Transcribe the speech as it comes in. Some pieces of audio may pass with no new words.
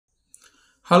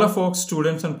Hello folks,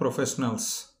 students and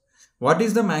professionals. What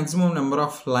is the maximum number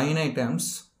of line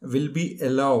items will be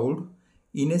allowed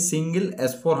in a single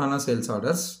S4HANA sales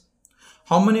orders?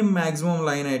 How many maximum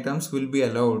line items will be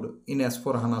allowed in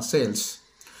S4HANA sales?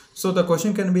 So the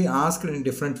question can be asked in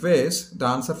different ways. The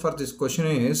answer for this question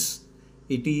is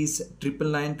it is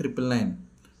 999.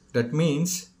 That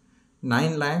means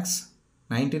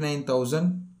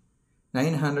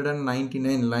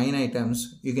 9,99,999 line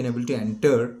items you can able to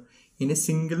enter in a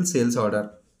single sales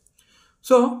order.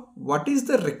 So what is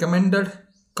the recommended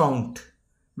count?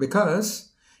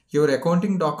 Because your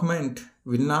accounting document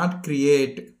will not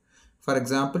create, for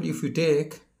example, if you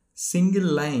take single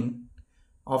line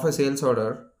of a sales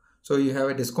order, so you have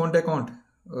a discount account,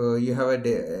 you have a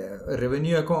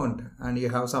revenue account, and you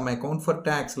have some account for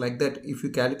tax, like that. If you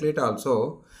calculate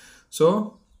also,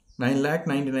 so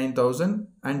 9,99,000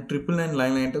 and 999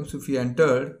 line items if you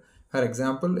entered. For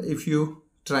example, if you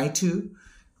try to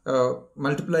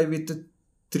multiply with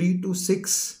 3 to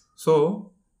 6,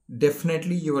 so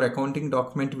definitely your accounting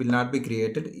document will not be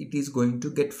created. It is going to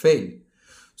get failed.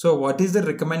 So what is the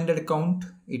recommended count?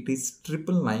 It is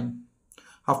 999.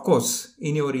 Of course,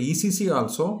 in your ECC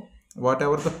also,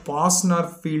 whatever the partner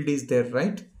field is there,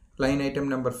 right, line item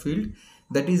number field,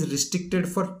 that is restricted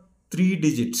for 3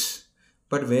 digits.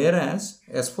 But whereas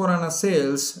S4HANA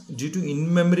sales, due to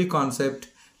in-memory concept,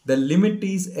 the limit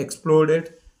is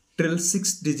exploded till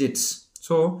 6 digits.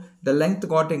 So the length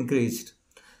got increased.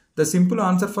 The simple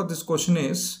answer for this question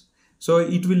is, so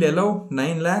it will allow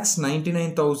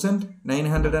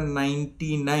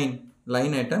 9,99,999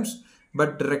 line items,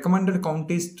 but the recommended count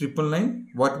is 999,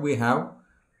 what we have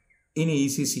in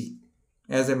ECC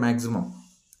as a maximum.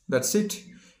 That's it.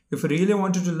 If you really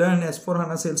wanted to learn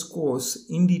S4HANA sales course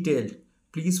in detail,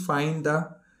 please find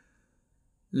the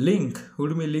link,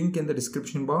 Udemy link in the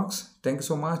description box. Thank you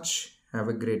so much. Have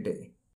a great day.